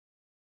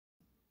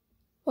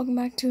Welcome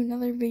back to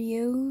another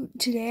video.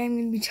 Today I'm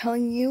going to be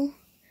telling you,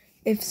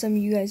 if some of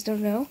you guys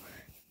don't know,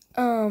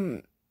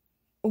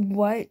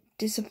 what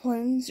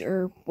disciplines,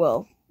 or,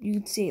 well,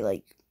 you'd say,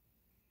 like,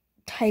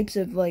 types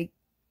of, like,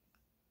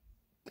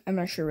 I'm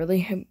not sure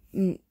really,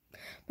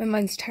 my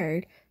mind's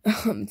tired,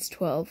 it's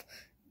 12,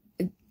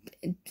 I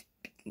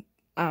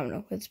don't know,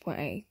 at this point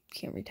I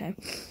can't read time.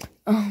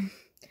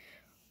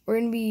 We're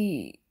going to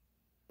be,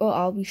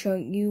 I'll be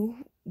showing you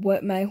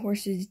what my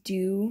horses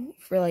do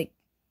for, like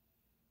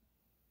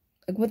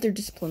what their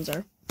disciplines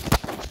are.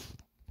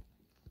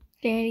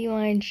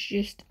 Dandelion's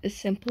just a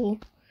simple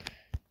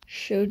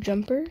show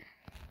jumper.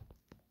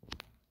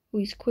 Oh,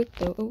 he's quick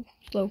though. Oh,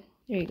 slow.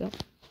 There you go.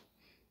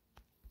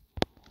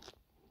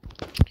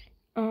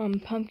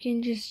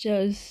 Pumpkin just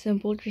does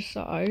simple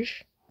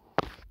dressage.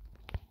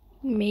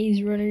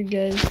 Maze Runner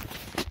does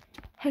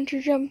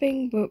hunter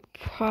jumping, but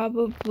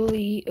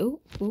probably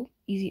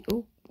easy.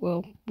 Oh,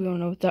 well, we don't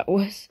know what that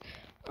was.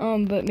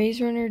 But Maze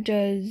Runner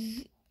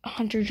does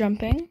hunter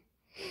jumping.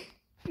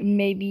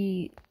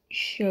 Maybe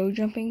show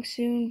jumping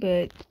soon,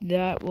 but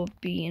that will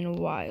be in a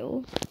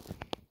while.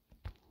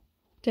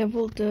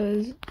 Devil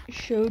does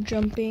show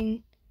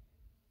jumping.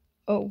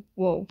 Oh,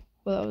 whoa.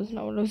 Well, that was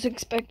not what I was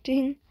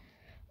expecting.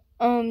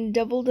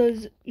 Devil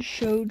does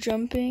show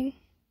jumping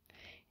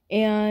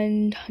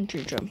and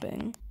hunter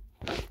jumping.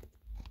 I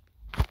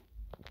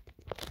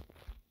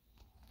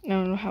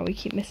don't know how we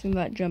keep missing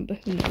that jump, but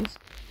who knows.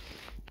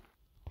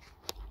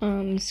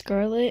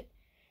 Scarlet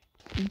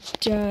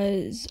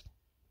does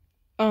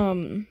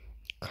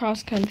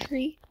cross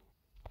country,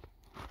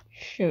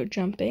 show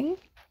jumping,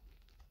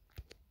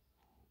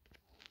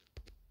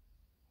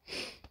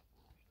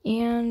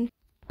 and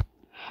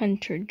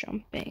hunter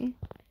jumping.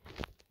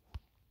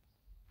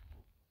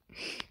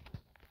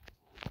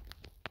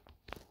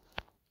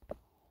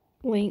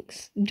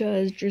 Lynx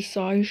does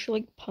dressage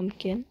like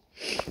Pumpkin.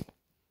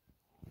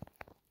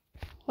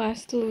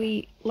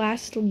 Lastly,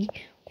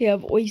 we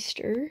have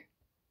Oyster.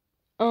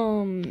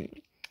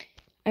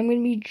 I'm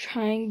gonna be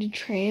trying to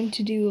train him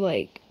to do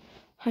like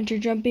hunter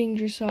jumping,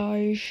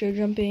 dressage, show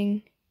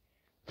jumping,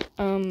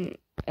 and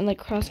like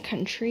cross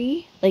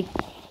country, like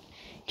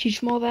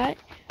teach him all that,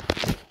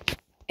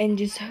 and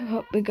just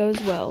hope it goes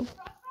well.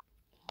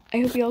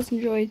 I hope you all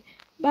enjoyed.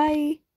 Bye.